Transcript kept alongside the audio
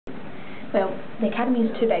Well, the academy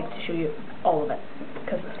is too big to show you all of it,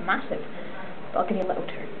 because it's massive, but I'll give you a little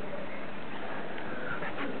tour.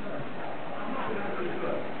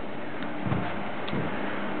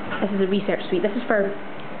 This is a research suite. This is for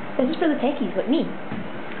the techies like me.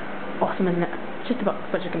 Awesome, isn't it? It's just a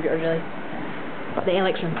bunch of computers, really. But the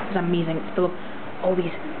lecture room is amazing. It's full of all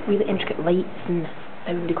these really intricate lights and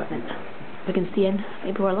sound equipment. We can see in.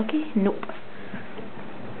 Maybe we're lucky. Nope.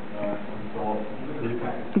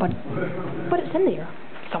 But it's in there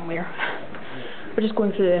somewhere. We're just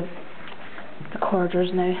going through the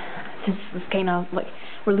corridors now. Since it's kind of like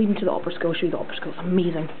we're leading to the opera school. I'll show you the opera school. It's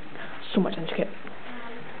amazing. So much intricate.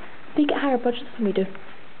 They get higher budgets than we do.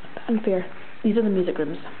 Unfair. These are the music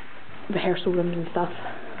rooms, rehearsal rooms and stuff.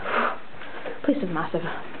 The place is massive.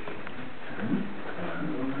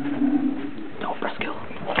 The opera school.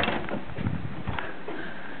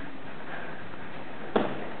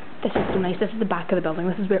 This is so nice. This is the back of the building.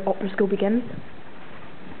 This is where opera school begins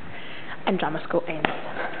and drama school ends.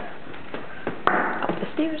 Up the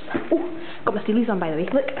stairs. Oh, got my steelies on, by the way.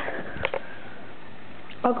 Look.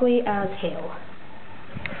 Ugly as hell.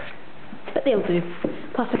 But they'll do.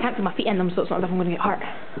 Plus I can't put my feet in them, so it's not as if I'm going to get hurt.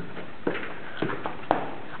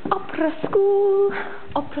 Opera school.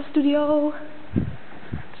 Opera studio.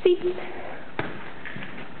 Seats.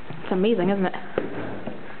 It's amazing, isn't it?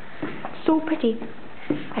 So pretty.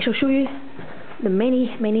 I shall show you the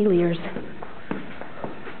many, many layers.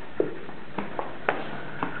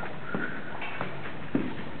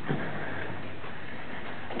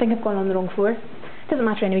 I think I've gone on the wrong floor. It doesn't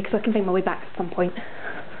matter anyway, because I can find my way back at some point.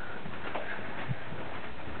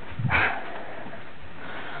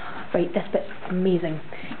 Right, this bit's amazing.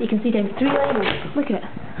 You can see down 3 levels. Look at it.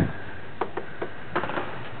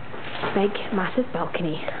 Big, massive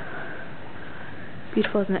balcony.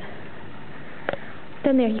 Beautiful, isn't it?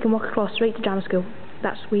 Down there you can walk across right to drama school.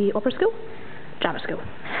 That's we opera school, drama school.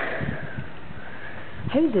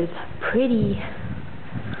 Houses, pretty.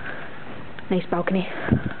 Nice balcony.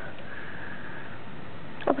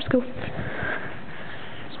 Opera school.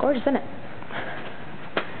 It's gorgeous, isn't it?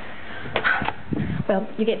 Well,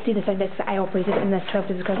 you get to see the sound discs that I operated in this 12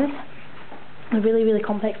 Days of Christmas. A really, really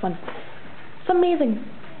complex one. It's amazing,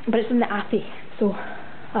 but it's in the attic, so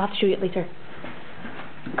I'll have to show you it later.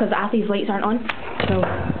 Because the attic's lights aren't on, so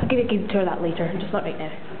I'll give you a good tour of that later, just not right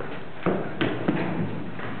now.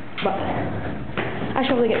 But I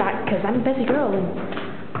should probably get back because I'm a busy girl and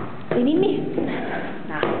they need me.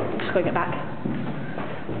 Nah, I'm just going to get back.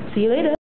 See you later.